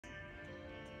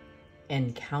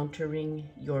Encountering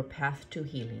Your Path to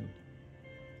Healing,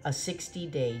 a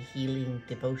 60-day healing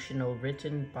devotional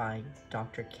written by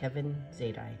Dr. Kevin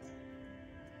Zadai.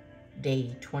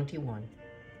 Day 21.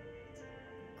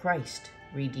 Christ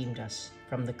redeemed us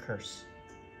from the curse.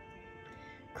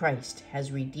 Christ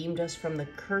has redeemed us from the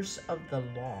curse of the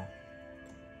law,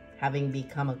 having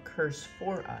become a curse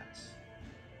for us.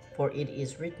 For it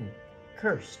is written,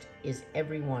 "Cursed is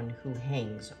everyone who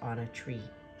hangs on a tree,"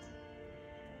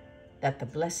 that the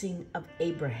blessing of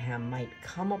Abraham might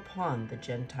come upon the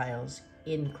Gentiles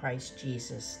in Christ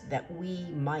Jesus, that we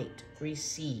might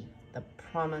receive the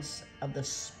promise of the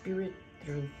Spirit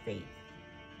through faith.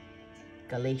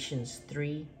 Galatians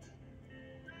 3,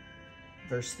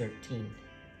 verse 13.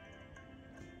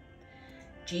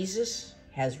 Jesus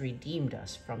has redeemed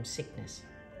us from sickness.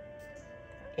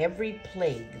 Every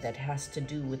plague that has to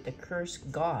do with the curse,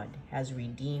 God has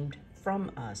redeemed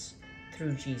from us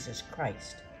through Jesus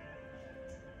Christ.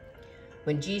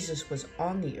 When Jesus was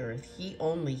on the earth, he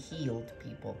only healed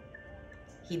people.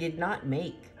 He did not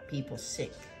make people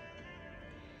sick.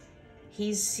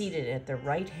 He's seated at the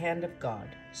right hand of God,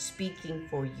 speaking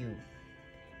for you.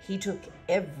 He took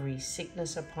every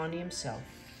sickness upon himself,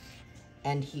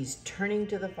 and he's turning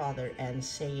to the Father and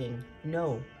saying,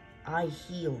 "No, I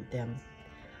healed them.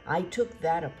 I took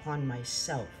that upon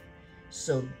myself,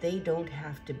 so they don't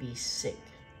have to be sick."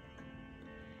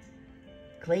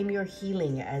 Claim your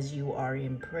healing as you are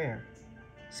in prayer.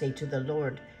 Say to the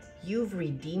Lord, "You've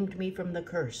redeemed me from the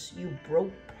curse. You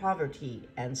broke poverty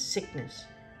and sickness.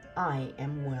 I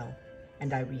am well,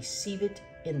 and I receive it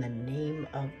in the name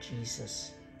of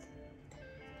Jesus."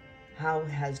 How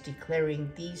has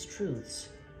declaring these truths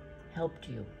helped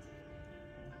you?